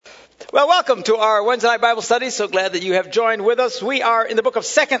Well, welcome to our Wednesday night Bible study. So glad that you have joined with us. We are in the book of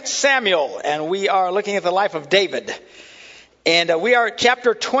 2 Samuel, and we are looking at the life of David. And we are at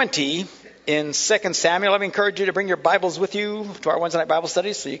chapter 20 in 2 Samuel. Let me encourage you to bring your Bibles with you to our Wednesday night Bible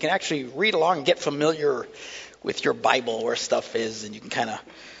study so you can actually read along and get familiar with your Bible, where stuff is, and you can kind of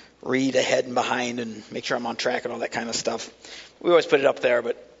read ahead and behind and make sure I'm on track and all that kind of stuff. We always put it up there,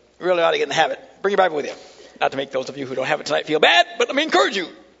 but you really ought to get in the habit. Bring your Bible with you. Not to make those of you who don't have it tonight feel bad, but let me encourage you.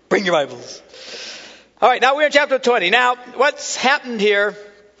 Bring your Bibles. All right, now we're in chapter 20. Now, what's happened here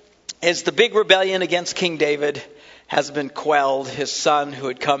is the big rebellion against King David has been quelled. His son, who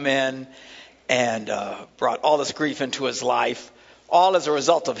had come in and brought all this grief into his life, all as a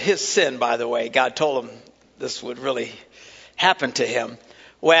result of his sin, by the way. God told him this would really happen to him.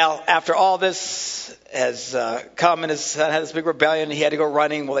 Well, after all this has come and his son had this big rebellion, he had to go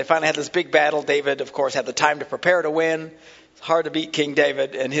running. Well, they finally had this big battle. David, of course, had the time to prepare to win. Hard to beat King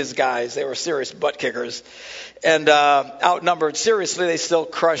David and his guys. They were serious butt kickers. And outnumbered seriously, they still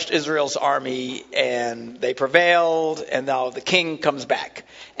crushed Israel's army, and they prevailed, and now the king comes back.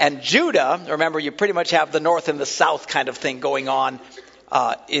 And Judah, remember, you pretty much have the north and the south kind of thing going on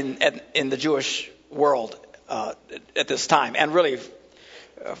in the Jewish world at this time, and really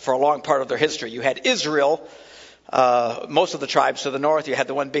for a long part of their history. You had Israel, most of the tribes to the north. You had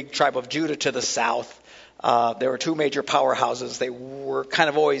the one big tribe of Judah to the south. There were two major powerhouses. They were kind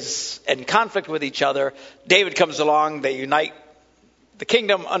of always in conflict with each other. David comes along. They unite the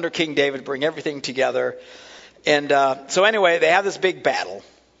kingdom under King David, bring everything together. And so anyway, they have this big battle.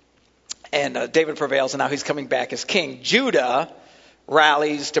 And David prevails, and now he's coming back as king. Judah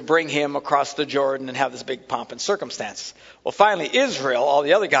rallies to bring him across the Jordan and have this big pomp and circumstance. Well, finally, Israel, all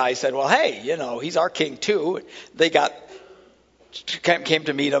the other guys said, well, hey, he's our king too. They came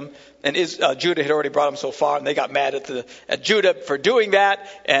to meet him. And Judah had already brought him so far, and they got mad at Judah for doing that.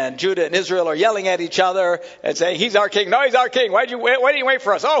 And Judah and Israel are yelling at each other and saying, he's our king. No, he's our king. Why didn't you wait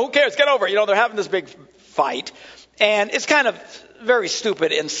for us? Oh, who cares? Get over it. They're having this big fight. And it's kind of very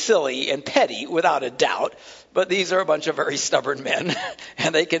stupid and silly and petty, without a doubt. But these are a bunch of very stubborn men,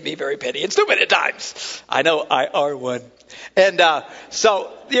 and they can be very petty and stupid at times. I know I are one. And so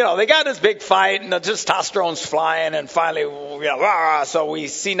they got this big fight, and the testosterone's flying, and finally, so we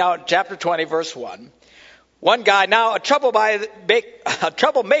see now in chapter 20, verse 1. One guy, now a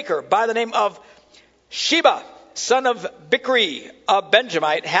troublemaker by the name of Sheba, son of Bichri, a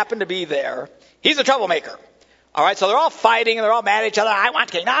Benjamite, happened to be there. He's a troublemaker. All right, so they're all fighting, and they're all mad at each other. I want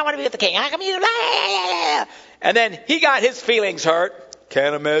the king. No, I want to be with the king. How come you? And then he got his feelings hurt.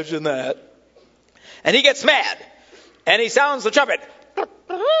 Can't imagine that. And he gets mad. And he sounds the trumpet.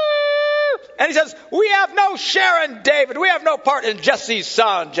 And he says, we have no share in David. We have no part in Jesse's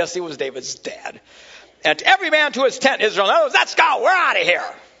son. Jesse was David's dad. And to every man to his tent, Israel knows, let's go. We're out of here.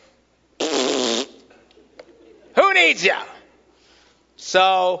 Who needs you?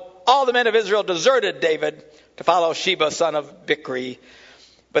 So all the men of Israel deserted David to follow Sheba, son of Bichri.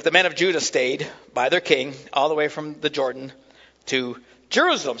 But the men of Judah stayed by their king all the way from the Jordan to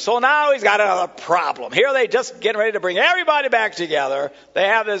Jerusalem. So now he's got another problem. Here they just getting ready to bring everybody back together. They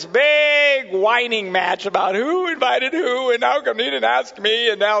have this big whining match about who invited who, and how come he didn't ask me,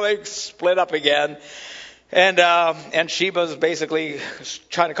 and now they split up again. And Sheba's basically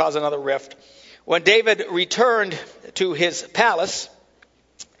trying to cause another rift. When David returned to his palace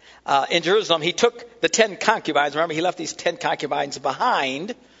in Jerusalem, he took the 10 concubines. Remember, he left these 10 concubines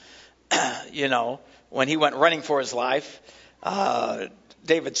behind, when he went running for his life.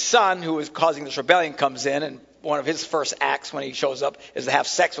 David's son, who was causing this rebellion, comes in, and one of his first acts when he shows up is to have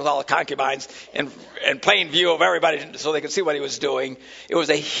sex with all the concubines in plain view of everybody so they could see what he was doing. It was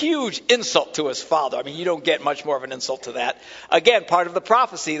a huge insult to his father. I mean, you don't get much more of an insult to that. Again, part of the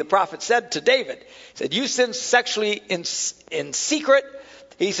prophecy, the prophet said to David, he said, you sin sexually in secret.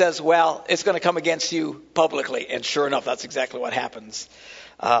 He says, well, it's going to come against you publicly. And sure enough, that's exactly what happens.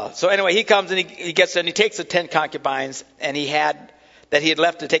 So anyway, he comes and he gets in, he takes the 10 concubines that he had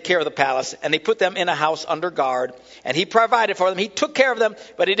left to take care of the palace, and he put them in a house under guard, and he provided for them. He took care of them,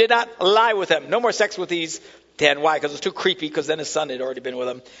 but he did not lie with them. No more sex with these 10. Why? Because it was too creepy, because then his son had already been with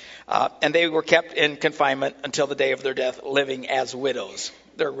them. And they were kept in confinement until the day of their death, living as widows.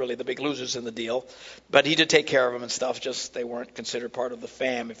 They're really the big losers in the deal. But he did take care of them and stuff, just they weren't considered part of the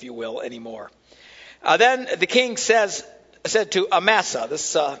fam, if you will, anymore. Then the king said to Amasa,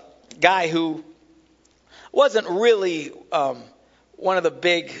 this guy who wasn't really one of the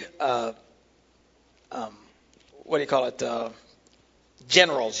big,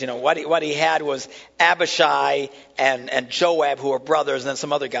 generals. What he had was Abishai and Joab, who were brothers, and then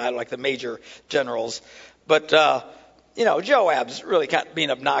some other guy like the major generals. But Joab's really kind of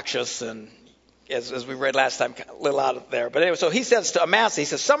being obnoxious, and as we read last time, a little out of there. But anyway, so he says to Amasa, he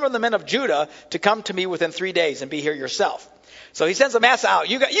says, summon the men of Judah to come to me within 3 days and be here yourself. So he sends Amasa out.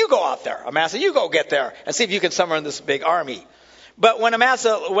 You go out there, Amasa. You go get there and see if you can summon this big army. But when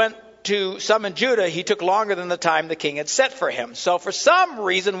Amasa went to summon Judah, he took longer than the time the king had set for him. So for some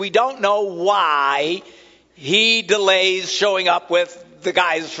reason, we don't know why he delays showing up with the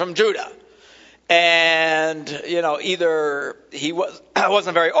guys from Judah. And, either he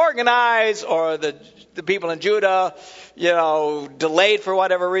wasn't very organized, or the people in Judah, delayed for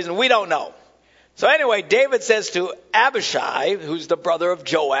whatever reason. We don't know. So anyway, David says to Abishai, who's the brother of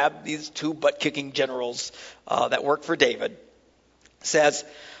Joab, these two butt-kicking generals that work for David, says,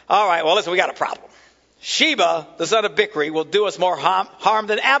 all right, well, listen, we got a problem. Sheba, the son of Bichri, will do us more harm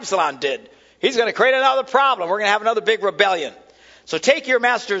than Absalom did. He's going to create another problem. We're going to have another big rebellion. So take your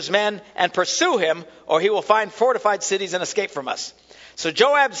master's men and pursue him, or he will find fortified cities and escape from us. So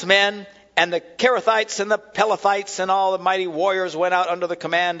Joab's men and the Kerethites and the Pelethites and all the mighty warriors went out under the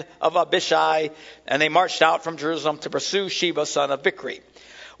command of Abishai, and they marched out from Jerusalem to pursue Sheba, son of Bichri.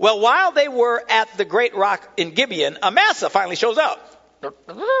 Well, while they were at the great rock in Gibeon, Amasa finally shows up.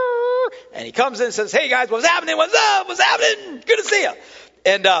 And he comes in and says, hey guys, what's happening? What's up? What's happening? Good to see you.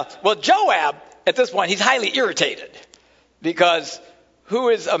 And Joab, at this point, he's highly irritated. Because who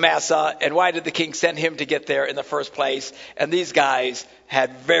is Amasa, and why did the king send him to get there in the first place? And these guys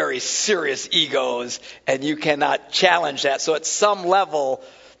had very serious egos, and you cannot challenge that. So at some level,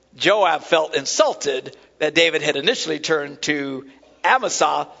 Joab felt insulted that David had initially turned to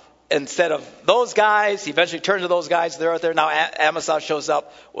Amasa instead of those guys. He eventually turned to those guys. They're out there now. Amasa shows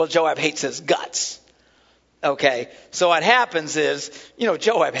up. Well, Joab hates his guts. Okay, so what happens is,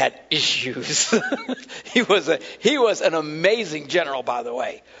 Joab had issues. He was an amazing general, by the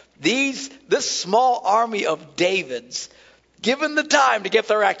way. This small army of David's, given the time to get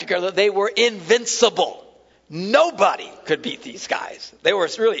their act together, they were invincible. Nobody could beat these guys.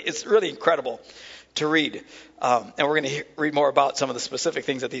 It's really incredible to read. And we're going to read more about some of the specific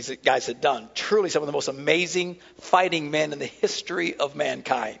things that these guys had done. Truly some of the most amazing fighting men in the history of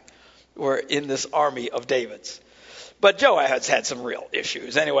mankind were in this army of David's. But Joab has had some real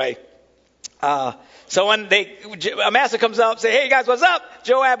issues. Anyway, so when Amasa comes up and say, hey guys, what's up?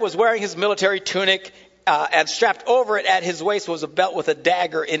 Joab was wearing his military tunic, and strapped over it at his waist was a belt with a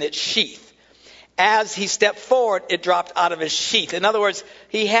dagger in its sheath. As he stepped forward, it dropped out of his sheath. In other words,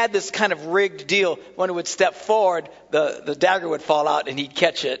 he had this kind of rigged deal. When he would step forward, the dagger would fall out and he'd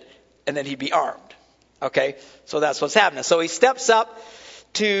catch it, and then he'd be armed. Okay, so that's what's happening. So he steps up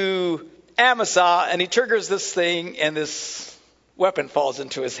to Amasa, and he triggers this thing, and this weapon falls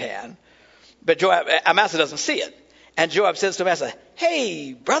into his hand. But Amasa doesn't see it. And Joab says to Amasa,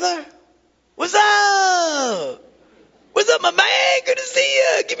 hey, brother, what's up? What's up, my man? Good to see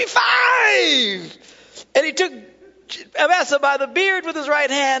you. Give me 5. And he took Amasa by the beard with his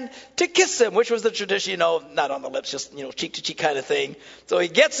right hand to kiss him, which was the tradition, not on the lips, just, cheek to cheek kind of thing. So he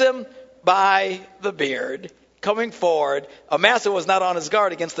gets him by the beard. Coming forward, Amasa was not on his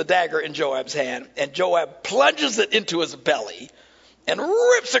guard against the dagger in Joab's hand, and Joab plunges it into his belly and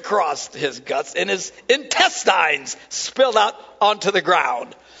rips across his guts, and his intestines spilled out onto the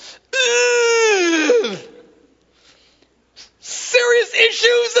ground. Ugh. Serious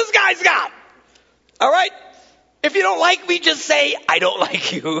issues this guy's got. All right? If you don't like me, just say, I don't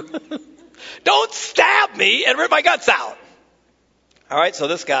like you. Don't stab me and rip my guts out. All right, so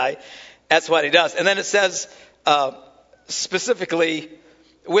this guy, that's what he does. And then it says, specifically,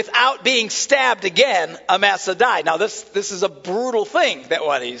 without being stabbed again, Amasa died. Now, this is a brutal thing that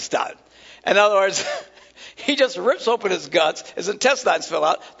what he's done. In other words, he just rips open his guts, his intestines fill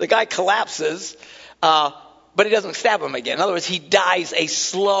out, the guy collapses, but he doesn't stab him again. In other words, he dies a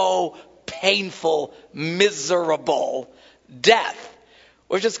slow, painful, miserable death,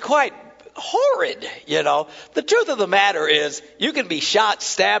 which is quite horrid, The truth of the matter is, you can be shot,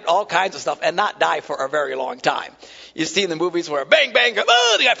 stabbed, all kinds of stuff, and not die for a very long time. You see in the movies where bang, bang, the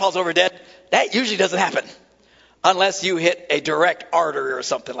guy falls over dead. That usually doesn't happen unless you hit a direct artery or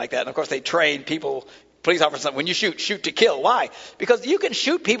something like that. And of course, they train people, police officers, when you shoot to kill. Why? Because you can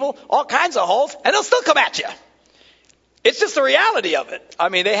shoot people all kinds of holes, and they'll still come at you. It's just the reality of it. I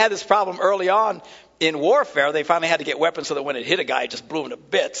mean, they had this problem early on in warfare. They finally had to get weapons so that when it hit a guy, it just blew him to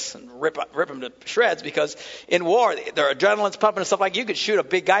bits and rip him to shreds, because in war, their adrenaline's pumping and stuff like that. You could shoot a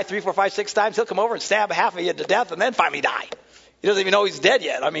big guy 3, 4, 5, 6 times. He'll come over and stab half of you to death and then finally die. He doesn't even know he's dead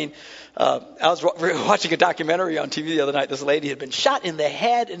yet. I mean, I was watching a documentary on TV the other night. This lady had been shot in the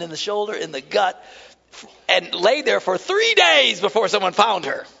head and in the shoulder, in the gut, and laid there for 3 days before someone found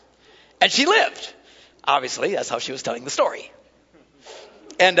her. And she lived. Obviously, that's how she was telling the story.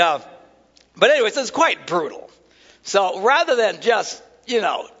 And but anyways, it's quite brutal. So rather than just,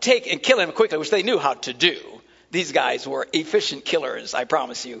 take and kill him quickly, which they knew how to do, these guys were efficient killers, I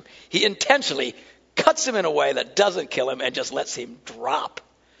promise you. He intentionally cuts him in a way that doesn't kill him and just lets him drop.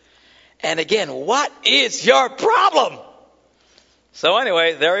 And again, what is your problem? So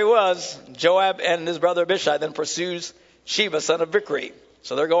anyway, there he was. Joab and his brother Abishai then pursues Sheba, son of Bichri.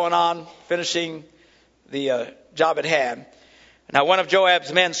 So they're going on, finishing the job at hand. Now one of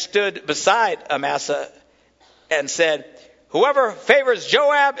Joab's men stood beside Amasa and said, "Whoever favors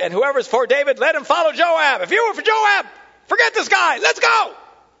Joab and whoever is for David, let him follow Joab. If you were for Joab, forget this guy. Let's go."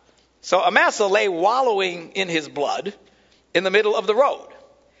 So Amasa lay wallowing in his blood in the middle of the road.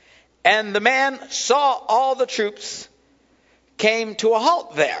 And the man saw all the troops came to a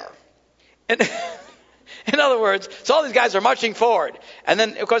halt there. And in other words, so all these guys are marching forward. And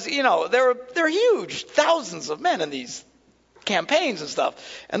then, of course, they're huge, thousands of men in these campaigns and stuff.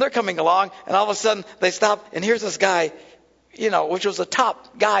 And they're coming along, and all of a sudden they stop, and here's this guy, which was the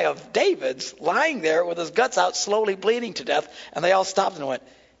top guy of David's, lying there with his guts out, slowly bleeding to death. And they all stopped and went,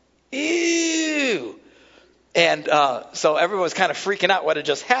 "Ew." And so everyone was kind of freaking out what had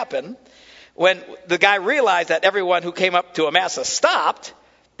just happened. When the guy realized that everyone who came up to Amasa stopped,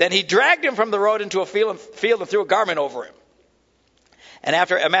 then he dragged him from the road into a field and threw a garment over him. And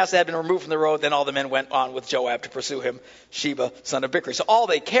after Amasa had been removed from the road, then all the men went on with Joab to pursue him, Sheba, son of Bichri. So all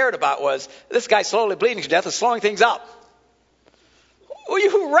they cared about was, this guy slowly bleeding to death is slowing things up. "Oh,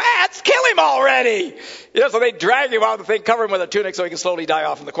 you rats, kill him already!" So they drag him out of the thing, cover him with a tunic so he can slowly die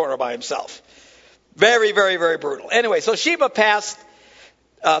off in the corner by himself. Very, very, very brutal. Anyway, so Sheba passed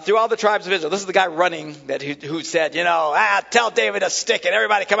through all the tribes of Israel. This is the guy running who said, tell David to stick it.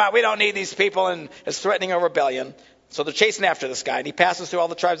 Everybody come out. We don't need these people, and is threatening a rebellion. So they're chasing after this guy, and he passes through all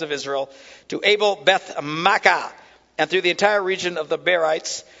the tribes of Israel to Abel Beth Makkah and through the entire region of the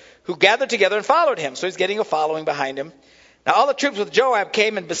Berites, who gathered together and followed him. So he's getting a following behind him. Now all the troops with Joab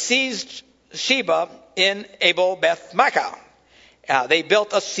came and besieged Sheba in Abel Beth Makkah. They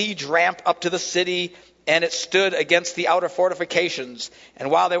built a siege ramp up to the city, and it stood against the outer fortifications. And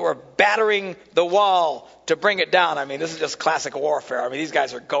while they were battering the wall to bring it down, this is just classic warfare. These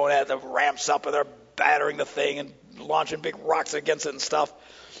guys are going at the ramps up, and they're battering the thing and launching big rocks against it and stuff.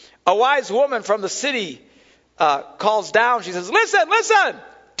 A wise woman from the city calls down. She says, listen,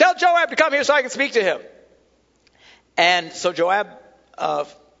 tell Joab to come here so I can speak to him. And so Joab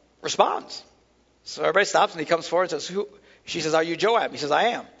responds. So everybody stops, and he comes forward and says, "Who?" She says, "Are you Joab?" He says, "I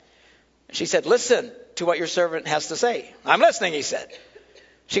am." And she said, "Listen to what your servant has to say." "I'm listening," he said.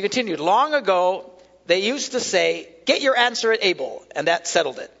 She continued, "Long ago, they used to say, 'Get your answer at Abel,' and that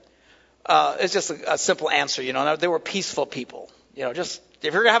settled it." It's just a simple answer, They were peaceful people. Just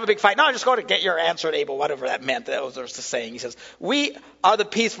if you're going to have a big fight, no, just go to get your answer at Abel, whatever that meant. That was the saying. He says, "We are the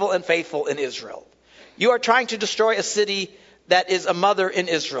peaceful and faithful in Israel. You are trying to destroy a city that is a mother in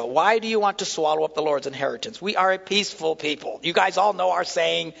Israel. Why do you want to swallow up the Lord's inheritance? We are a peaceful people. You guys all know our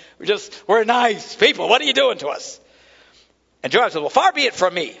saying. We're nice people. What are you doing to us?" And Joab said, "Well, far be it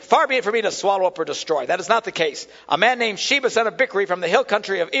from me. Far be it from me to swallow up or destroy. That is not the case. A man named Sheba, son of Bichri, from the hill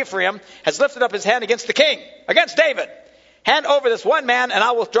country of Ephraim, has lifted up his hand against the king, against David. Hand over this one man, and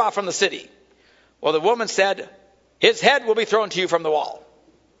I will withdraw from the city." Well, the woman said, "His head will be thrown to you from the wall."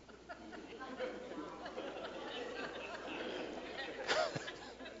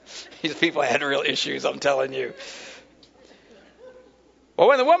 These people had real issues, I'm telling you. Well,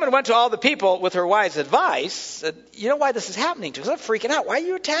 when the woman went to all the people with her wise advice, said, "You know why this is happening to us? I'm freaking out. Why are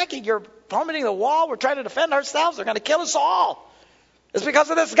you attacking? You're plummeting the wall. We're trying to defend ourselves. They're going to kill us all. It's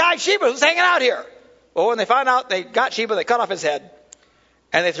because of this guy Sheba who's hanging out here." Well, when they found out they got Sheba, they cut off his head,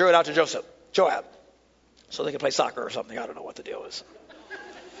 and they threw it out to Joab, so they could play soccer or something. I don't know what the deal is.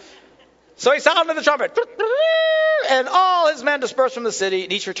 So he sounded the trumpet, and all his men dispersed from the city,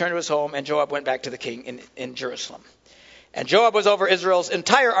 and each returned to his home, and Joab went back to the king in Jerusalem. And Joab was over Israel's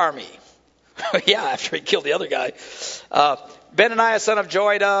entire army. Yeah, after he killed the other guy. Benaniah, son of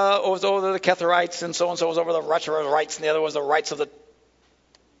Joiada, was over the Ketherites, and so was over the Recherites, and the other was the rights of the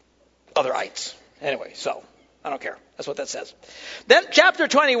otherites. Anyway, so I don't care. That's what that says. Then chapter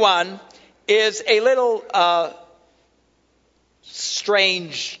 21 is a little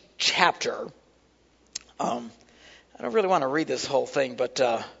strange chapter. I don't really want to read this whole thing, but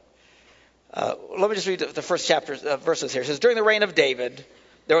let me just read the first chapter verses here. It says, "During the reign of David,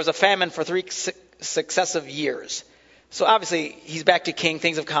 there was a famine for 3 successive years." So obviously he's back to king.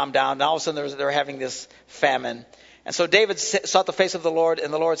 Things have calmed down. And all of a sudden they're having this famine. And so David sought the face of the Lord,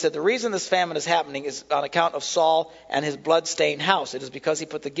 and the Lord said, the reason this famine is happening is on account of Saul and his blood-stained house. It is because he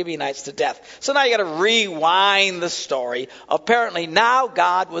put the Gibeonites to death. So now you got to rewind the story. Apparently now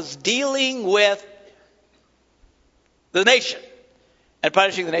God was dealing with the nation and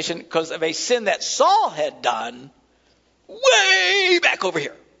punishing the nation because of a sin that Saul had done way back over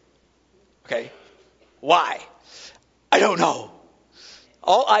here. Okay? Why? I don't know.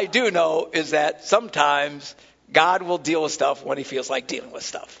 All I do know is that sometimes God will deal with stuff when he feels like dealing with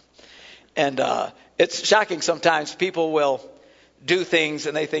stuff. And it's shocking sometimes. People will do things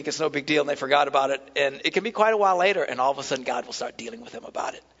and they think it's no big deal and they forgot about it. And it can be quite a while later and all of a sudden God will start dealing with them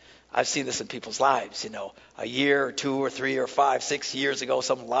about it. I've seen this in people's lives, a year or 2 or 3 or 5, 6 years ago,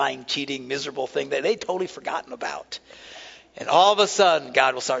 some lying, cheating, miserable thing that they totally forgotten about. And all of a sudden,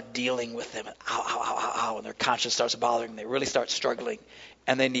 God will start dealing with them. And and their conscience starts bothering them. They really start struggling.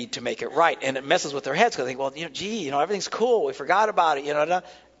 And they need to make it right. And it messes with their heads because they think, well, everything's cool. We forgot about it.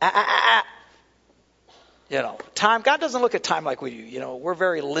 Time, God doesn't look at time like we do. We're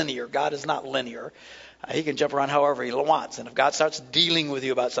very linear. God is not linear. He can jump around however he wants. And if God starts dealing with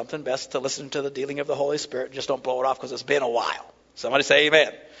you about something, best to listen to the dealing of the Holy Spirit. Just don't blow it off because it's been a while. Somebody say amen.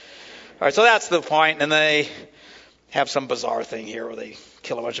 All right, so that's the point. And they have some bizarre thing here where they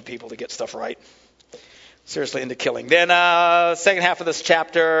kill a bunch of people to get stuff right. Seriously into killing. Then second half of this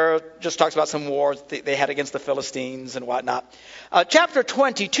chapter just talks about some wars they had against the Philistines and whatnot. Chapter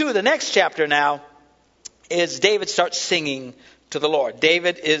 22, the next chapter now, is David starts singing to the Lord.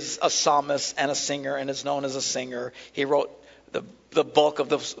 David is a psalmist and a singer and is known as a singer. He wrote the bulk of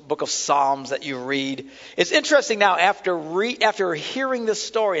the book of Psalms that you read. It's interesting now after hearing this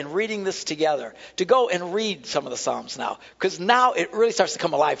story and reading this together to go and read some of the Psalms now, because now it really starts to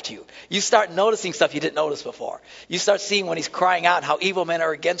come alive to you. You start noticing stuff you didn't notice before. You start seeing when he's crying out how evil men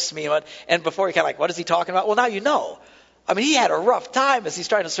are against me, and before you're kind of like, what is he talking about? Well, now you know. I mean, he had a rough time as he's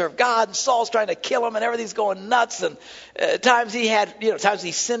trying to serve God, and Saul's trying to kill him, and everything's going nuts. And times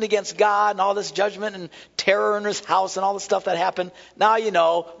he sinned against God, and all this judgment and terror in his house, and all the stuff that happened. Now you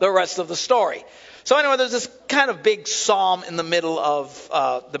know the rest of the story. So anyway, there's this kind of big psalm in the middle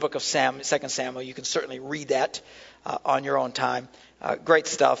of the book of 2 Samuel. You can certainly read that on your own time. Great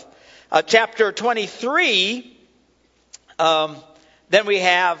stuff. Chapter 23. Then we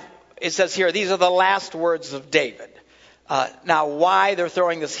have. It says here, these are the last words of David. Now, why they're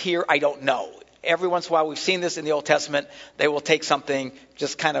throwing this here, I don't know. Every once in a while, we've seen this in the Old Testament. They will take something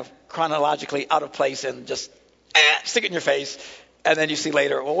just kind of chronologically out of place and just stick it in your face. And then you see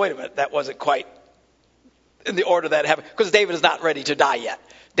later, well, wait a minute, that wasn't quite in the order that happened. Because David is not ready to die yet.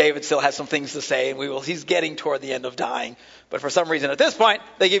 David still has some things to say, and he's getting toward the end of dying. But for some reason, at this point,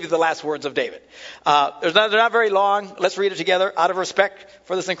 they give you the last words of David. They're not very long. Let's read it together out of respect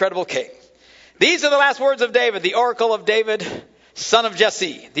for this incredible king. These are the last words of David, the oracle of David, son of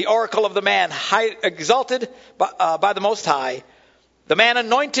Jesse, the oracle of the man exalted by the Most High, the man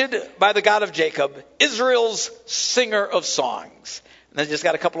anointed by the God of Jacob, Israel's singer of songs. And then just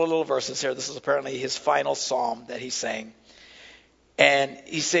got a couple of little verses here. This is apparently his final psalm that he sang. And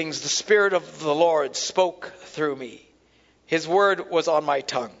he sings, the Spirit of the Lord spoke through me. His word was on my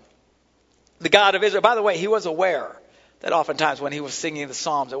tongue. The God of Israel, by the way, he was aware that oftentimes when he was singing the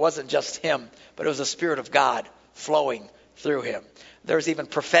Psalms, it wasn't just him, but it was the Spirit of God flowing through him. There's even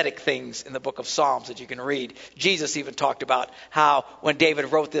prophetic things in the book of Psalms that you can read. Jesus even talked about how when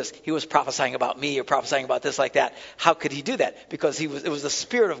David wrote this, he was prophesying about me or prophesying about this like that. How could he do that? Because it was the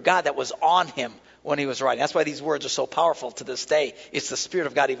Spirit of God that was on him when he was writing. That's why these words are so powerful to this day. It's the Spirit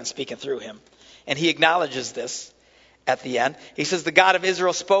of God even speaking through him. And he acknowledges this at the end. He says, the God of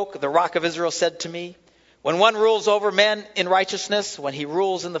Israel spoke, the rock of Israel said to me, when one rules over men in righteousness, when he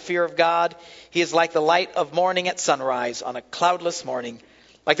rules in the fear of God, he is like the light of morning at sunrise on a cloudless morning,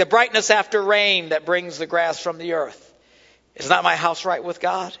 like the brightness after rain that brings the grass from the earth. Is not my house right with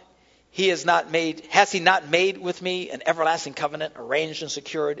God? Has he not made with me an everlasting covenant, arranged and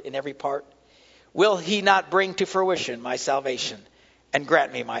secured in every part? Will he not bring to fruition my salvation and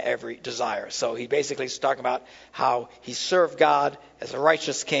grant me my every desire? So he basically is talking about how he served God as a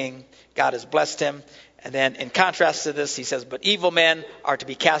righteous king. God has blessed him. And then in contrast to this, he says, but evil men are to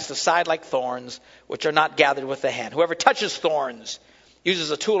be cast aside like thorns, which are not gathered with the hand. Whoever touches thorns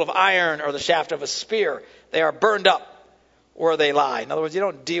uses a tool of iron or the shaft of a spear. They are burned up where they lie. In other words, you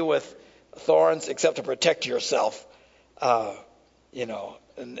don't deal with thorns except to protect yourself. And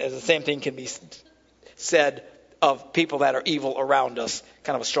the same thing can be said of people that are evil around us.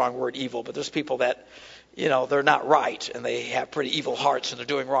 Kind of a strong word, evil, but there's people that they're not right and they have pretty evil hearts and they're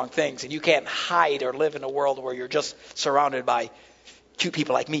doing wrong things. And you can't hide or live in a world where you're just surrounded by cute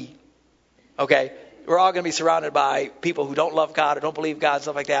people like me. Okay? We're all going to be surrounded by people who don't love God or don't believe God,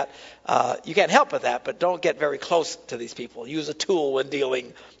 stuff like that. You can't help with that, but don't get very close to these people. Use a tool when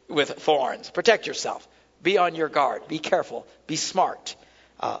dealing with thorns. Protect yourself. Be on your guard. Be careful. Be smart.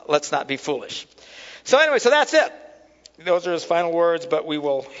 Let's not be foolish. So anyway, so that's it. Those are his final words, but we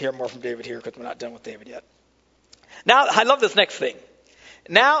will hear more from David here because we're not done with David yet. Now, I love this next thing.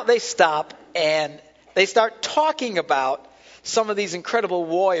 Now they stop and they start talking about some of these incredible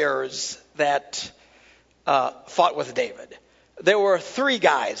warriors that fought with David. There were 3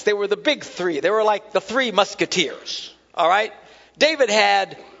 guys. They were the big 3. They were like the 3 musketeers. All right? David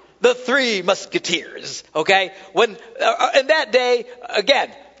had the 3 musketeers. Okay? When in that day,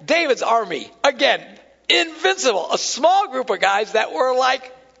 again, David's army, again, invincible. A small group of guys that were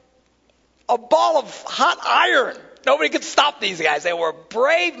like a ball of hot iron. Nobody could stop these guys. They were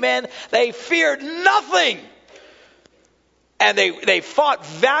brave men. They feared nothing. And they fought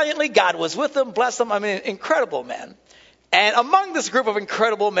valiantly. God was with them, blessed them. I mean, incredible men. And among this group of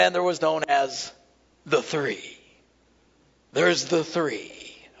incredible men, there was known as the 3. There's the 3.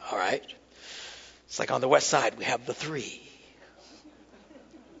 All right? It's like on the west side, we have the 3.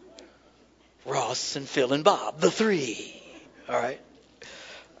 Ross and Phil and Bob, the 3. All right?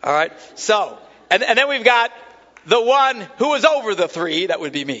 All right? So, and then we've got the one who was over the 3. That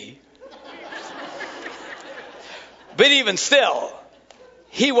would be me. But even still,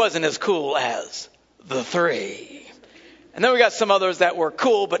 he wasn't as cool as the 3. And then we got some others that were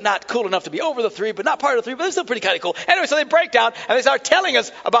cool, but not cool enough to be over the 3, but not part of the 3, but they're still pretty kind of cool. Anyway, so they break down and they start telling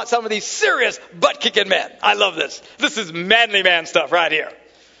us about some of these serious butt-kicking men. I love this. This is manly man stuff right here.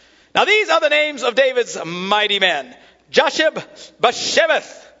 Now, these are the names of David's mighty men. Josheb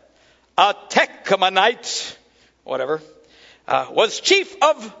Bashebeth, a Tekomanite, whatever, was chief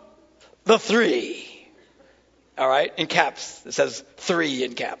of the 3. All right, in caps. It says 3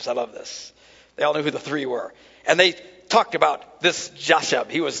 in caps. I love this. They all knew who the 3 were. And they talked about this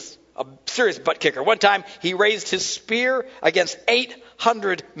Josheb. He was a serious butt kicker. One time, he raised his spear against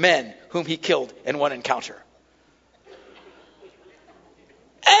 800 men whom he killed in one encounter.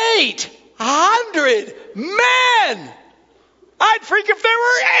 800 men! I'd freak if there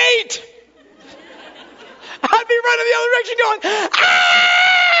were 8! I'd be running the other direction going,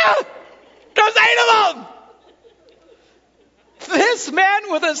 ah! There's 8 of them! This man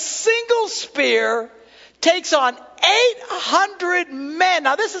with a single spear takes on 800 men.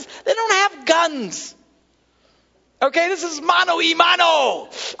 Now they don't have guns. Okay, this is mano y mano.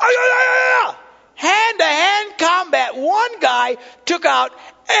 Hand-to-hand combat. One guy took out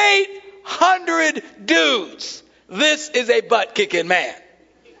 800 dudes. This is a butt-kicking man.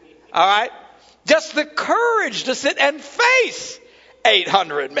 All right? Just the courage to sit and face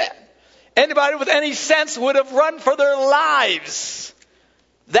 800 men. Anybody with any sense would have run for their lives.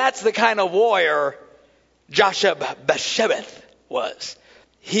 That's the kind of warrior Josheb Bashebeth was.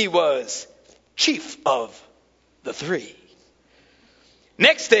 He was chief of the 3.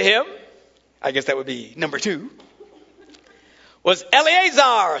 Next to him, I guess that would be number 2, was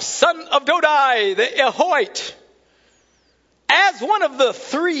Eleazar, son of Dodai, the Ahohite. As one of the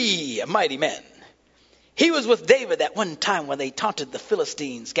 3 mighty men, he was with David at one time when they taunted the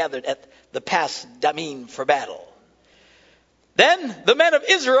Philistines gathered at the Pas Damim for battle. Then the men of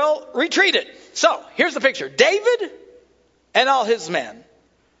Israel retreated. So here's the picture. David and all his men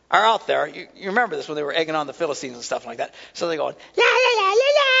are out there. You remember this when they were egging on the Philistines and stuff like that. So they're going, la, la, la, la,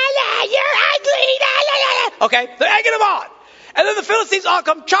 la, la, you're ugly, la, la, la. Okay, they're egging them on. And then the Philistines all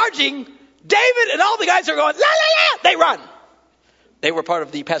come charging. David and all the guys are going, la, la, la. They run. They were part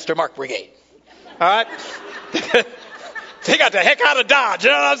of the Pastor Mark Brigade. All right? They got the heck out of Dodge. You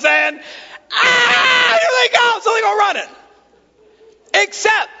know what I'm saying? Ah, here they go. So they go running.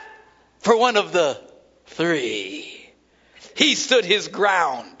 Except for one of the 3. He stood his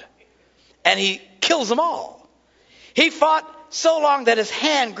ground. And he kills them all. He fought so long that his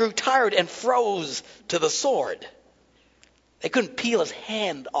hand grew tired and froze to the sword. They couldn't peel his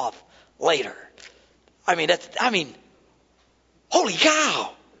hand off later. Holy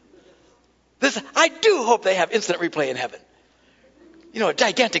cow. I do hope they have instant replay in heaven. A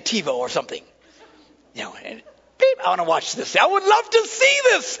gigantic TiVo or something. And beep, I want to watch this. I would love to see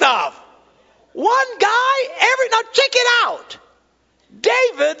this stuff. One guy, now check it out.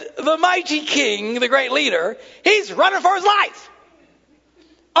 David, the mighty king, the great leader, he's running for his life.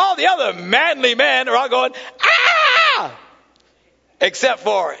 All the other manly men are all going, ah! Except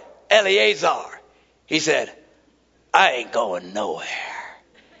for Eleazar. He said, I ain't going nowhere.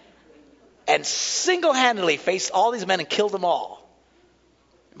 And single-handedly faced all these men and killed them all.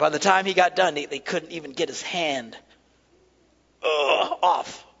 By the time he got done, they couldn't even get his hand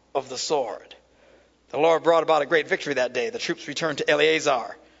off of the sword. The Lord brought about a great victory that day. The troops returned to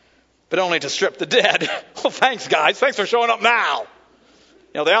Eleazar, but only to strip the dead. Well, thanks, guys. Thanks for showing up now.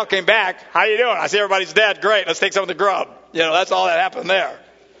 They all came back. How you doing? I see everybody's dead. Great. Let's take some of the grub. That's all that happened there.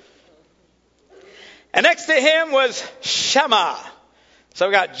 And next to him was Shammah. So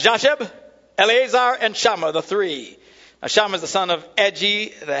we got Josheb, Eleazar, and Shammah, the three. Now Shammah is the son of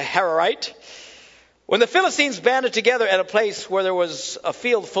Egi, the Hararite. When the Philistines banded together at a place where there was a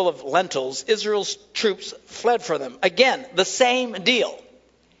field full of lentils, Israel's troops fled for them. Again, the same deal.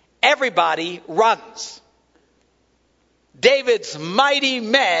 Everybody runs. David's mighty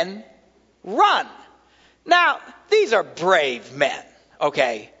men run. Now, these are brave men,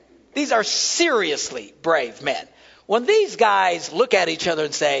 okay? These are seriously brave men. When these guys look at each other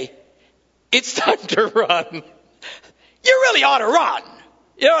and say, it's time to run, you really ought to run.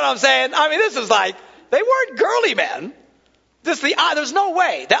 You know what I'm saying? I mean, this is like, they weren't girly men. There's no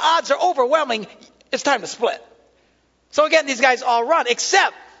way. The odds are overwhelming. It's time to split. So again, these guys all run,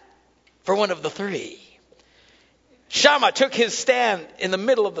 except for one of the three. Shammah took his stand in the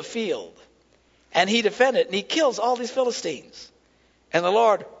middle of the field, and he defended, and he kills all these Philistines. And the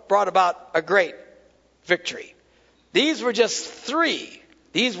Lord brought about a great victory. These were just three.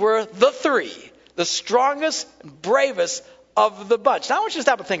 These were the three, the strongest, bravest of the bunch. Now I want you to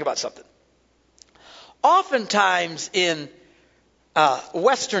stop and think about something. Oftentimes in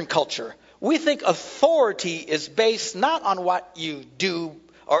Western culture, we think authority is based not on what you do,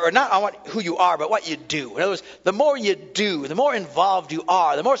 or not on who you are, but what you do. In other words, the more you do, the more involved you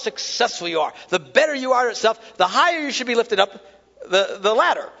are, the more successful you are, the better you are at itself, the higher you should be lifted up the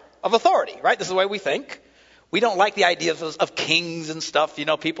ladder of authority, right? This is the way we think. We don't like the idea of kings and stuff,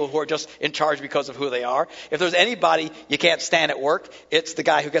 people who are just in charge because of who they are. If there's anybody you can't stand at work, it's the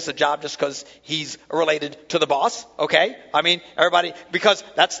guy who gets a job just because he's related to the boss, okay? I mean, everybody, because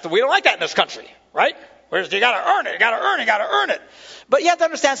we don't like that in this country, right? Whereas you gotta earn it, you gotta earn it. But you have to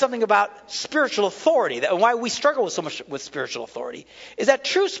understand something about spiritual authority, and why we struggle so much with spiritual authority, is that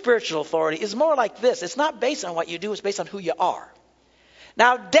true spiritual authority is more like this. It's not based on what you do, it's based on who you are.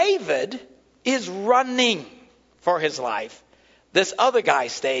 Now, David is running for his life. This other guy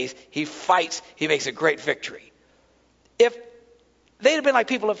stays, he fights, he makes a great victory. If they'd have been like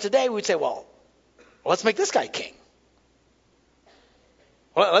people of today, we'd say, well, let's make this guy king.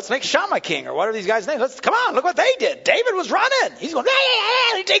 Well, let's make Shammah king, or what are these guys' names? Come on, look what they did. David was running. He's going,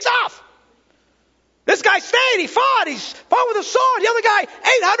 and he takes off. This guy stayed, he fought with a sword. The other guy,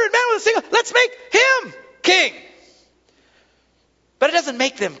 800 men with a single. Let's make him king. But it doesn't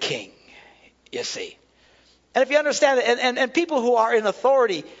make them king, you see. And if you understand it, and people who are in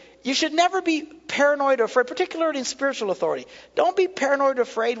authority, you should never be paranoid or afraid, particularly in spiritual authority. Don't be paranoid or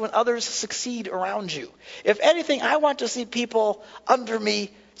afraid when others succeed around you. If anything, I want to see people under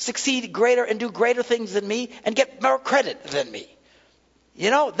me succeed greater and do greater things than me and get more credit than me.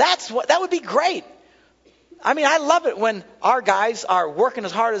 That would be great. I mean, I love it when our guys are working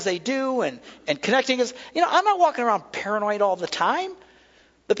as hard as they do and connecting us. I'm not walking around paranoid all the time.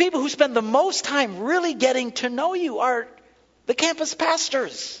 The people who spend the most time really getting to know you are the campus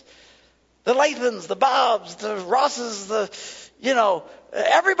pastors, the Lathans, the Bobs, the Rosses,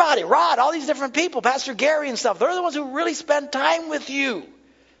 everybody, Rod, all these different people, Pastor Gary and stuff. They're the ones who really spend time with you.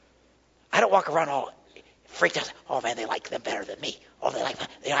 I don't walk around all freaked out. Oh man, they like them better than me. Oh, they like them.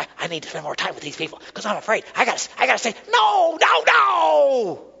 I need to spend more time with these people because I'm afraid. I gotta say, no.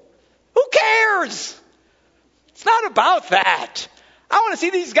 Who cares? It's not about that. I want to see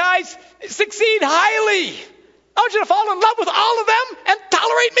these guys succeed highly. I want you to fall in love with all of them and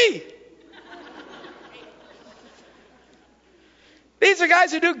tolerate me. These are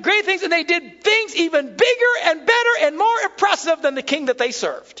guys who do great things, and they did things even bigger and better and more impressive than the king that they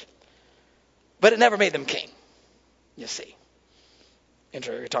served. But it never made them king, you see. We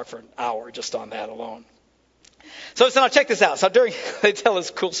could talk for an hour just on that alone. So now check this out. So they tell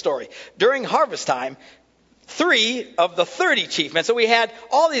this cool story. During harvest time, 3 of the 30 chief men. So we had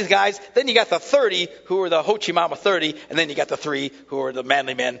all these guys. Then you got the 30 who were the Hochimama 30. And then you got the 3 who were the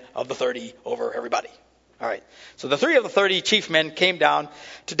manly men of the 30 over everybody. All right. So the 3 of the 30 chief men came down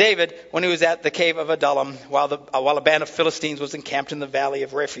to David when he was at the cave of Adullam while a band of Philistines was encamped in the valley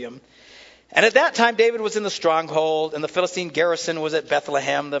of Rephaim. And at that time, David was in the stronghold, and the Philistine garrison was at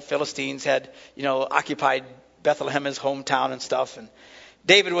Bethlehem. The Philistines had, occupied Bethlehem, his hometown and stuff. And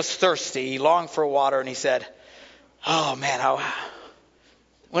David was thirsty. He longed for water, and he said, oh, man,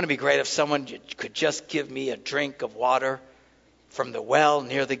 wouldn't it be great if someone could just give me a drink of water from the well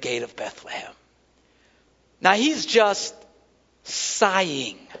near the gate of Bethlehem? Now, he's just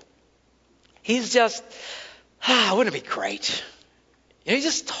sighing. He's just, wouldn't it be great? He's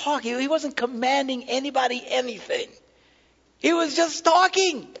just talking. He wasn't commanding anybody anything. He was just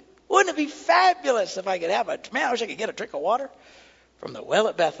talking. Wouldn't it be fabulous if I could have I wish I could get a drink of water from the well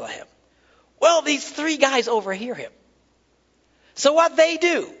at Bethlehem. Well, these three guys overhear him. So what they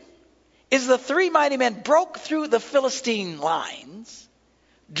do is the three mighty men broke through the Philistine lines,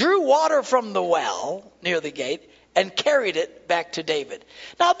 drew water from the well near the gate, and carried it back to David.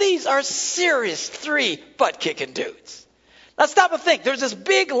 Now, these are serious three butt-kicking dudes. Now, stop and think. There's this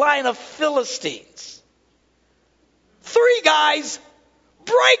big line of Philistines. Three guys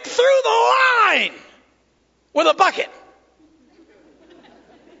break through the line with a bucket.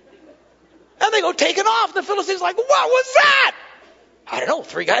 And they go taking off. The Philistines are like, what was that? I don't know,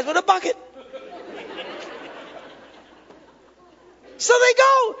 three guys with a bucket. So they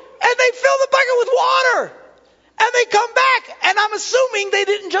go and they fill the bucket with water. And they come back. And I'm assuming they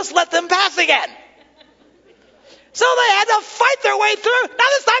didn't just let them pass again. So they had to fight their way through. Now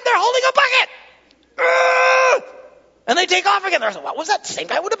this time they're holding a bucket. And they take off again. They're like, what was that? The same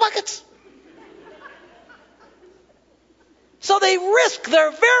guy with the buckets. So they risk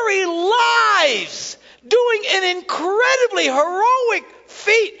their very lives doing an incredibly heroic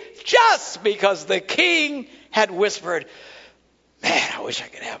feat just because the king had whispered, man, I wish I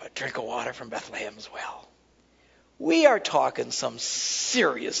could have a drink of water from Bethlehem's well. We are talking some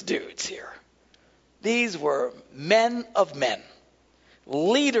serious dudes here. These were men of men,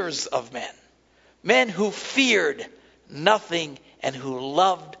 leaders of men, men who feared nothing and who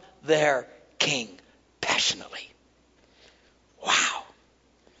loved their king passionately. Wow.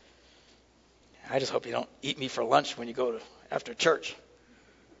 I just hope you don't eat me for lunch when you go after church.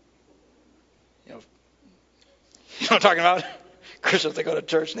 You know what I'm talking about? Christians, they go to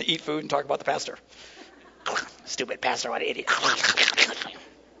church and they eat food and talk about the pastor. Stupid pastor, what an idiot.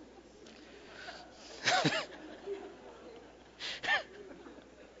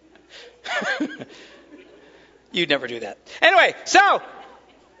 You'd never do that. Anyway, so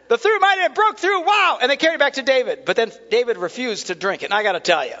the three mighty men broke through, wow, and they carried it back to David. But then David refused to drink it. And I got to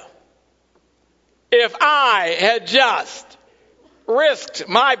tell you, if I had just risked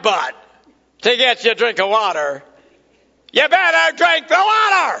my butt to get you a drink of water, you better drink the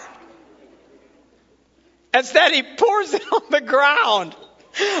water. Instead, he pours it on the ground.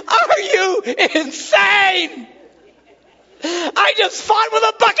 Are you insane? I just fought with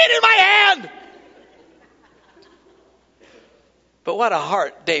a bucket in my hand. But what a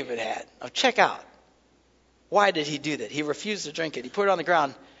heart David had. Now check out. Why did he do that? He refused to drink it. He put it on the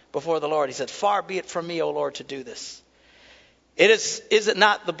ground before the Lord. He said, far be it from me, O Lord, to do this. Is it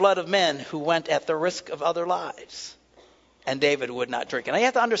not the blood of men who went at the risk of other lives? And David would not drink it. Now you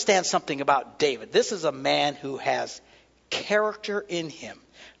have to understand something about David. This is a man who has character in him,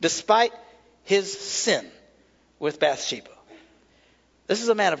 despite his sin with Bathsheba. This is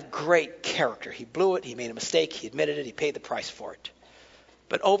a man of great character. He blew it. He made a mistake. He admitted it. He paid the price for it.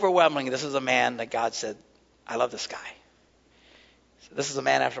 But overwhelmingly, this is a man that God said, I love this guy. So this is a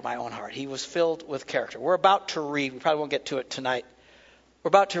man after my own heart. He was filled with character. We're about to read, we probably won't get to it tonight. We're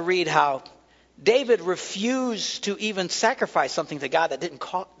about to read how David refused to even sacrifice something to God that didn't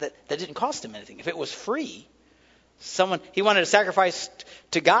cost him anything. If it was free, he wanted to sacrifice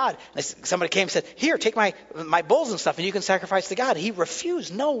to God. Somebody came and said, here, take my bulls and stuff and you can sacrifice to God. He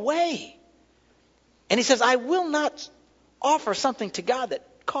refused. No way. And he says, I will not offer something to God that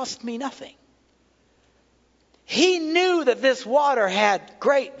cost me nothing. He knew that this water had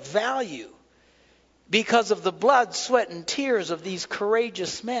great value because of the blood, sweat, and tears of these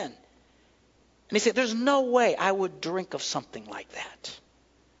courageous men. And he said, there's no way I would drink of something like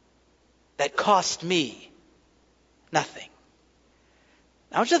that cost me nothing.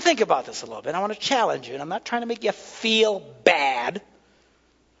 Now, I want you to think about this a little bit. I want to challenge you, and I'm not trying to make you feel bad.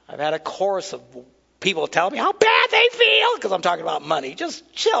 I've had a chorus of people telling me how bad they feel because I'm talking about money.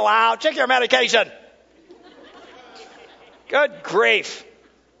 Just chill out. Check your medication. Good grief.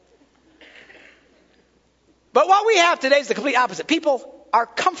 But what we have today is the complete opposite. People are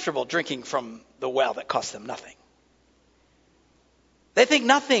comfortable drinking from the well that costs them nothing. They think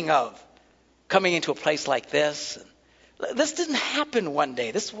nothing of coming into a place like this. This didn't happen one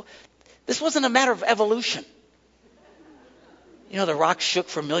day. This wasn't a matter of evolution. You know, the rock shook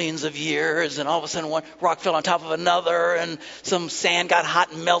for millions of years, and all of a sudden one rock fell on top of another, and some sand got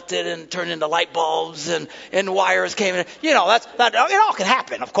hot and melted and turned into light bulbs, and wires came in. You know, it all can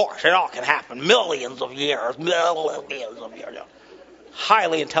happen, of course. It all can happen. Millions of years.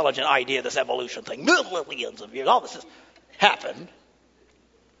 Highly intelligent idea, this evolution thing. Millions of years. All this has happened.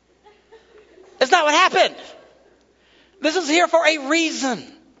 That's not what happened. This is here for a reason.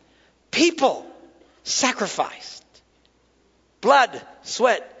 People sacrificed Blood,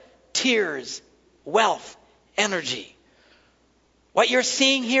 sweat, tears, wealth, energy. What you're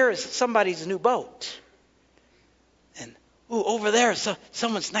seeing here is somebody's new boat. And over there is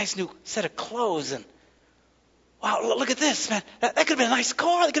someone's nice new set of clothes. And wow, look at this, man. That could have been a nice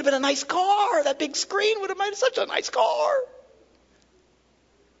car. That could have been a nice car. That big screen would have made such a nice car.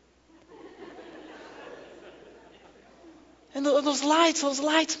 And those lights,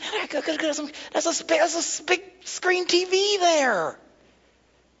 man, that's a big screen TV there.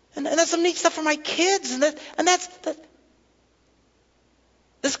 And that's some neat stuff for my kids. And that's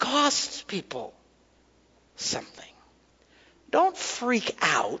this costs people something. Don't freak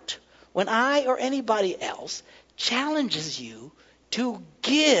out when I or anybody else challenges you to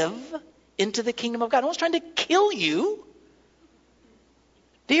give into the kingdom of God. No one's trying to kill you.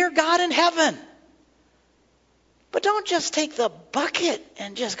 Dear God in heaven. But don't just take the bucket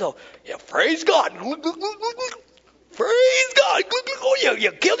and just go, yeah, praise God. Praise God. Oh,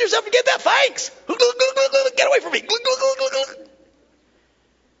 you killed yourself to get that. Thanks. Get away from me.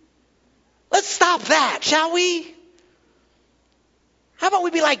 Let's stop that, shall we? How about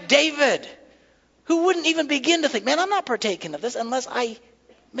we be like David, who wouldn't even begin to think, man, I'm not partaking of this unless I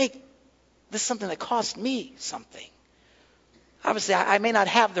make this something that costs me something. Obviously, I may not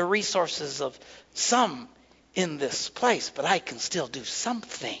have the resources of some in this place, but I can still do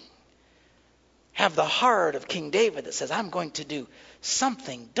something. Have the heart of King David that says, I'm going to do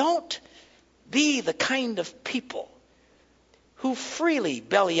something. Don't be the kind of people who freely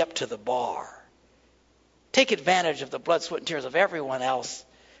belly up to the bar. Take advantage of the blood, sweat, and tears of everyone else.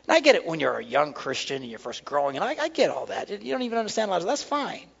 And I get it when you're a young Christian and you're first growing, and I get all that. You don't even understand a lot of that. That's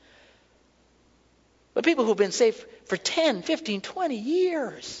fine. But people who've been saved for 10, 15, 20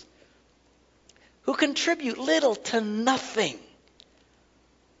 years, who contribute little to nothing,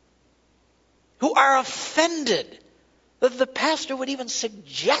 who are offended that the pastor would even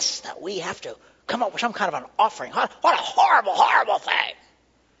suggest that we have to come up with some kind of an offering. What a horrible, horrible thing.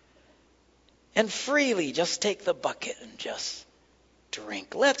 And freely just take the bucket and just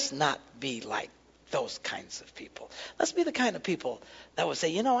drink. Let's not be like those kinds of people. Let's be the kind of people that would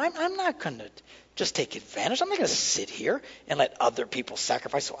say, I'm not going to just take advantage. I'm not going to sit here and let other people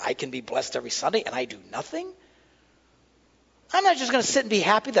sacrifice so I can be blessed every Sunday and I do nothing. I'm not just going to sit and be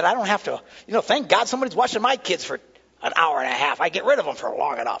happy that I don't have to, thank God somebody's watching my kids for an hour and a half. I get rid of them for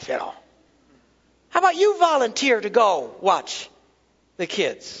long enough, How about you volunteer to go watch the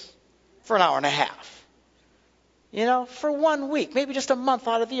kids for an hour and a half? For 1 week, maybe just a month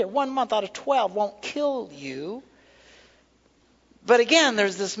out of the year. 1 month out of 12 won't kill you. But again,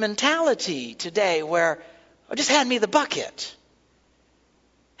 there's this mentality today where, just hand me the bucket.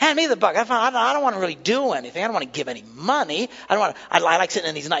 Hand me the bucket. I don't want to really do anything. I don't want to give any money. I like sitting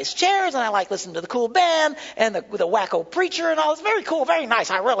in these nice chairs, and I like listening to the cool band and the wacko preacher and all. It's very cool, very nice.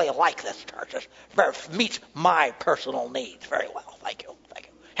 I really like this church. It meets my personal needs very well. Thank you.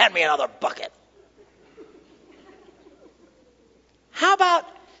 Hand me another bucket. How about,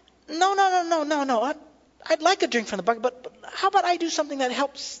 no. I'd like a drink from the bucket, but how about I do something that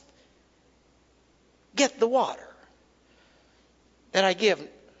helps get the water? That I give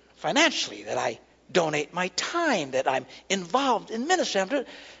financially, that I donate my time, that I'm involved in ministry.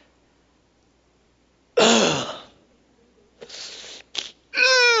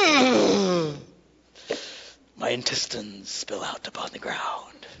 My intestines spill out upon the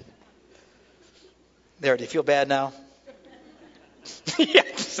ground. There, do you feel bad now? Yeah,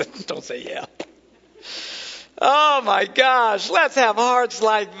 don't say yeah. Oh my gosh, let's have hearts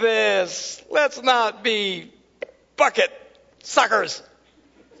like this. Let's not be bucket suckers.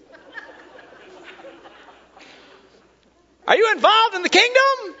 Are you involved in the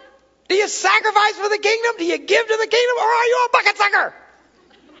kingdom? Do you sacrifice for the kingdom? Do you give to the kingdom? Or are you a bucket sucker?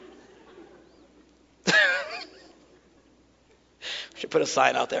 We should put a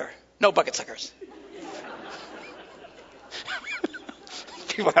sign out there. No bucket suckers.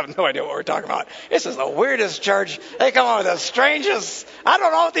 People have no idea what we're talking about. This is the weirdest church. They come up with the strangest. I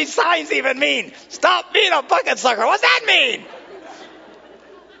don't know what these signs even mean. Stop being a bucket sucker. What's that mean?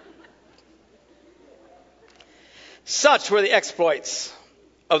 Such were the exploits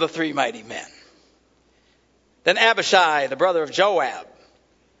of the three mighty men. Then Abishai, the brother of Joab,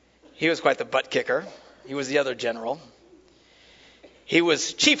 he was quite the butt kicker. He was the other general. He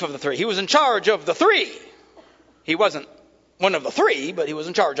was chief of the three. He was in charge of the three. He wasn't one of the three, but he was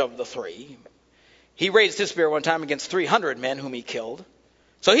in charge of the three. He raised his spear one time against 300 men whom he killed.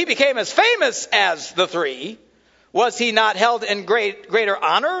 So he became as famous as the three. Was he not held in greater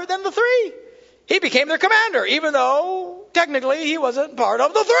honor than the three? He became their commander, even though technically he wasn't part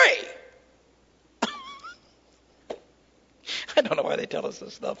of the three. I don't know why they tell us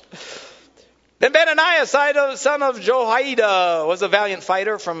this stuff. Then Benaniah, son of Jehoiada, was a valiant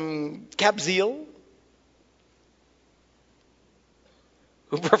fighter from Kabzeel,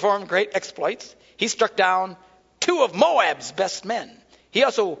 who performed great exploits. He struck down 2 of Moab's best men. He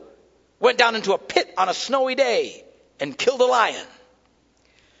also went down into a pit on a snowy day and killed a lion.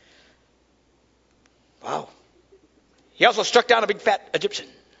 Wow. He also struck down a big fat Egyptian.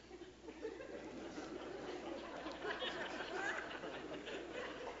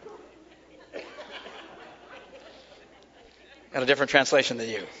 Got a different translation than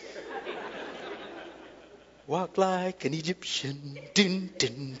you. Walk like an Egyptian. Dun,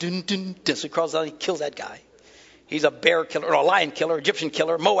 dun, dun, dun, dun. So he crawls down, he kills that guy. He's a bear killer, or a lion killer, Egyptian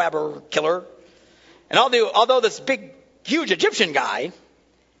killer, Moab killer. And although this big, huge Egyptian guy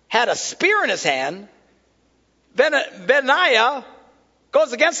had a spear in his hand, Benaiah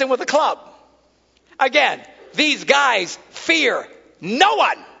goes against him with a club. Again, these guys fear no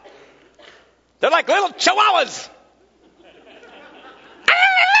one. They're like little chihuahuas.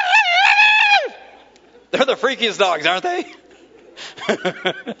 They're the freakiest dogs, aren't they?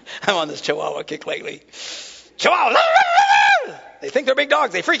 I'm on this chihuahua kick lately. Chihuahuas. They think they're big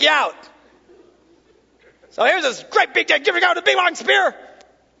dogs. They freak you out. So here's this great big Egyptian guy with a big long spear.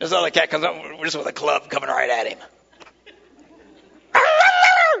 This other cat comes up just with a club coming right at him.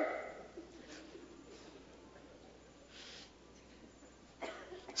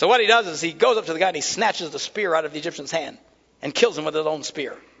 So what he does is he goes up to the guy and he snatches the spear out of the Egyptian's hand and kills him with his own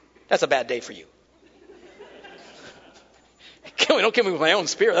spear. That's a bad day for you. Don't kill me with my own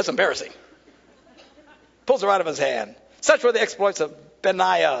spear. That's embarrassing. Pulls her out of his hand. Such were the exploits of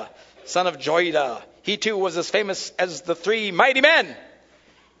Benaiah, son of Jehoiada. He too was as famous as the 3 mighty men.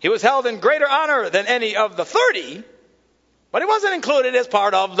 He was held in greater honor than any of the 30, but he wasn't included as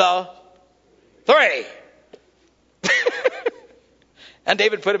part of the 3. And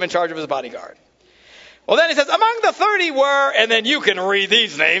David put him in charge of his bodyguard. Well, then he says, among the 30 were, and then you can read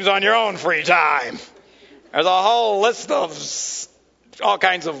these names on your own free time. There's a whole list of all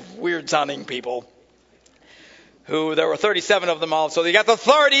kinds of weird-sounding people. There were 37 of them all. So you got the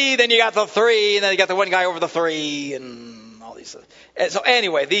 30, then you got the 3, and then you got the one guy over the 3, and all these. And so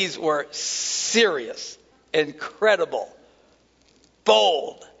anyway, these were serious, incredible,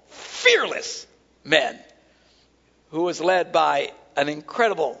 bold, fearless men who was led by an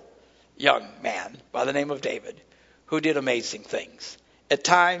incredible young man by the name of David who did amazing things. At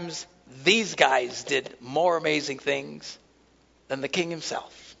times, these guys did more amazing things than the king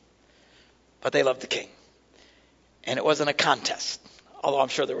himself. But they loved the king. And it wasn't a contest. Although I'm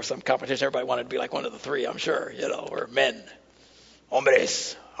sure there was some competition. Everybody wanted to be like one of the 3, I'm sure. We're men.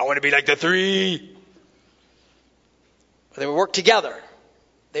 Hombres. I want to be like the 3. But they would work together.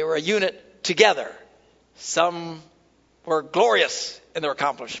 They were a unit together. Some were glorious in their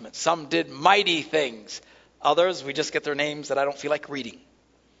accomplishments. Some did mighty things. Others, we just get their names that I don't feel like reading.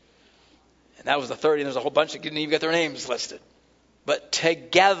 And that was the 30, and there's a whole bunch that didn't even get their names listed. But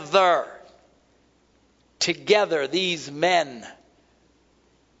together, these men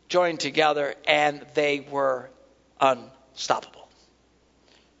joined together, and they were unstoppable.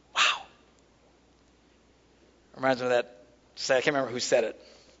 Wow. Reminds me of that, I can't remember who said it.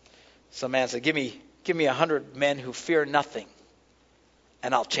 Some man said, give me 100 men who fear nothing,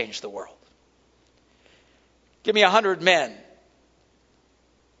 and I'll change the world. Give me 100 men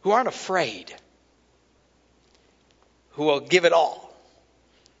who aren't afraid, who will give it all,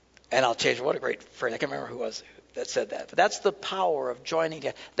 and I'll change. What a great phrase. I can't remember who was that said that. But that's the power of joining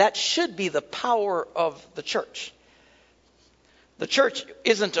together. That should be the power of the church. The church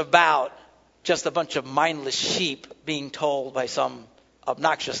isn't about just a bunch of mindless sheep being told by some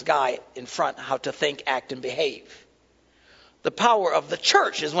obnoxious guy in front how to think, act, and behave. The power of the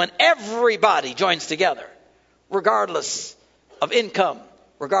church is when everybody joins together, regardless of income,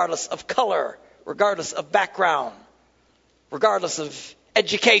 regardless of color, regardless of background, regardless of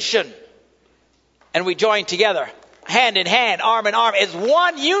education. And we join together, hand in hand, arm in arm, as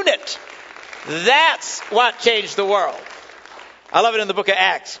one unit. That's what changed the world. I love it in the book of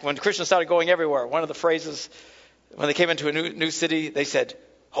Acts, when Christians started going everywhere. One of the phrases, when they came into a new city, they said,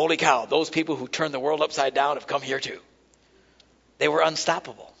 holy cow, those people who turned the world upside down have come here too. They were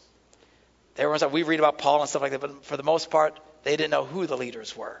unstoppable. We read about Paul and stuff like that, but for the most part, they didn't know who the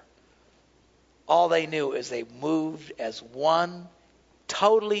leaders were. All they knew is they moved as one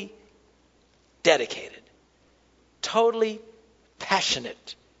totally dedicated, totally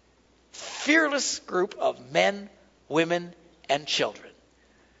passionate, fearless group of men, women, and children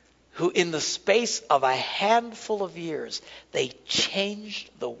who in the space of a handful of years, they changed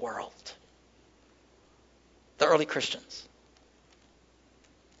the world. The early Christians.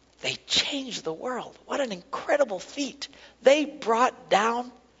 changed the world. What an incredible feat. They brought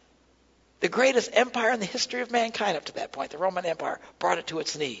down the greatest empire in the history of mankind up to that point. The Roman Empire brought it to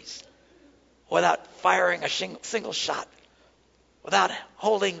its knees without firing a single shot, without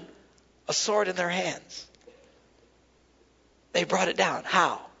holding a sword in their hands. They brought it down.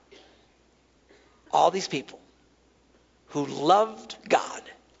 How? All these people who loved God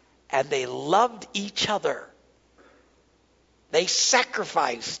and they loved each other. They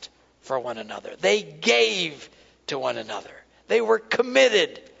sacrificed for one another. They gave to one another. They were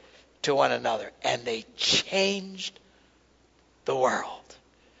committed to one another. And they changed the world.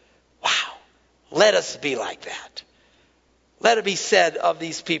 Wow. Let us be like that. Let it be said of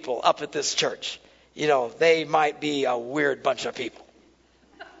these people up at this church. You know, they might be a weird bunch of people.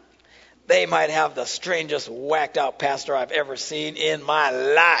 They might have the strangest whacked out pastor I've ever seen in my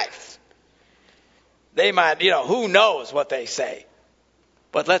life. They might, who knows what they say.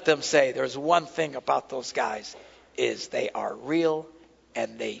 But let them say there's one thing about those guys is they are real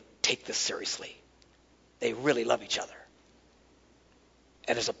and they take this seriously. They really love each other.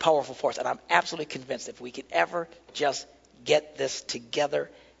 And it's a powerful force. And I'm absolutely convinced if we could ever just get this together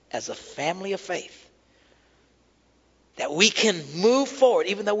as a family of faith, that we can move forward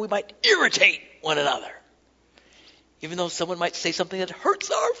even though we might irritate one another. Even though someone might say something that hurts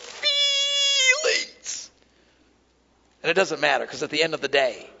our feelings. And it doesn't matter because at the end of the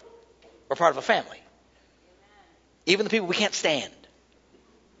day, we're part of a family. Even the people we can't stand.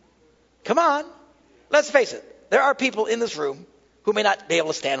 Come on. Let's face it. There are people in this room who may not be able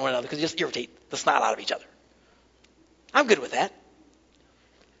to stand one another because they just irritate the snot out of each other. I'm good with that.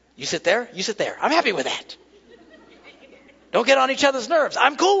 You sit there, you sit there. I'm happy with that. Don't get on each other's nerves.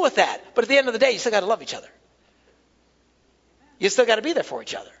 I'm cool with that. But at the end of the day, you still got to love each other. You still got to be there for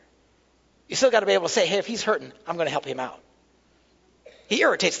each other. You still got to be able to say, hey, if he's hurting, I'm going to help him out. He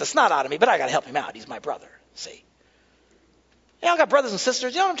irritates the snot out of me, but I got to help him out. He's my brother. See? Y'all got brothers and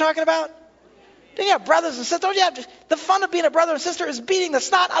sisters. You know what I'm talking about? Do you have brothers and sisters? Don't you have the fun of being a brother and sister is beating the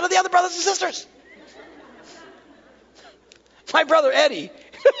snot out of the other brothers and sisters. My brother Eddie.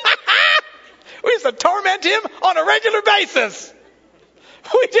 We used to torment him on a regular basis.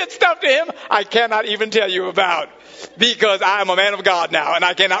 We did stuff to him I cannot even tell you about because I am a man of God now and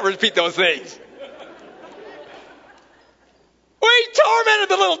I cannot repeat those things. We tormented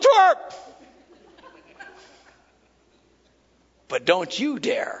the little twerp. But don't you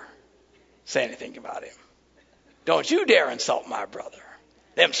dare say anything about him. Don't you dare insult my brother.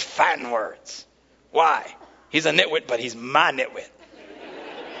 Them's fighting words. Why? He's a nitwit, but he's my nitwit.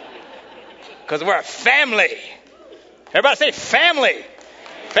 Because we're a family. Everybody say family.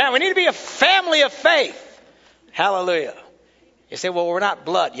 Family. We need to be a family of faith. Hallelujah. You say, well, we're not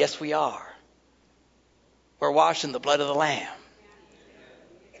blood. Yes, we are. We're washed in the blood of the Lamb.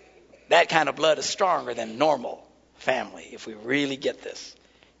 That kind of blood is stronger than normal family if we really get this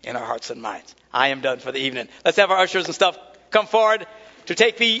in our hearts and minds. I am done for the evening. Let's have our ushers and stuff come forward to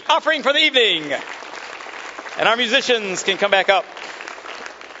take the offering for the evening. And our musicians can come back up.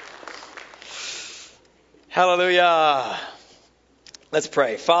 Hallelujah. Let's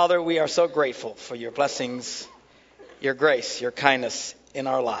pray. Father, we are so grateful for your blessings, your grace, your kindness in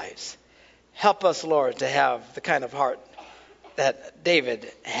our lives. Help us, Lord, to have the kind of heart that David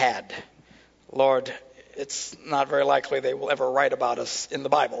had. Lord, it's not very likely they will ever write about us in the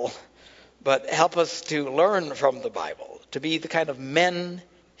Bible, but help us to learn from the Bible, to be the kind of men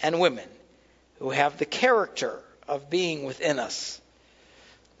and women who have the character of being within us,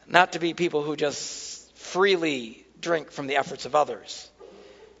 not to be people who just freely drink from the efforts of others,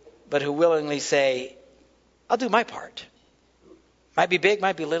 but who willingly say, I'll do my part. Might be big,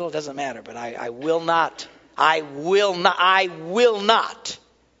 might be little, it doesn't matter, but I will not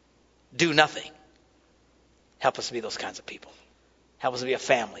do nothing. Help us to be those kinds of people. Help us to be a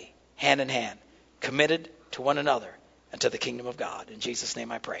family, hand in hand, committed to one another and to the kingdom of God. In Jesus'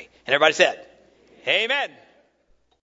 name I pray. And everybody said, Amen.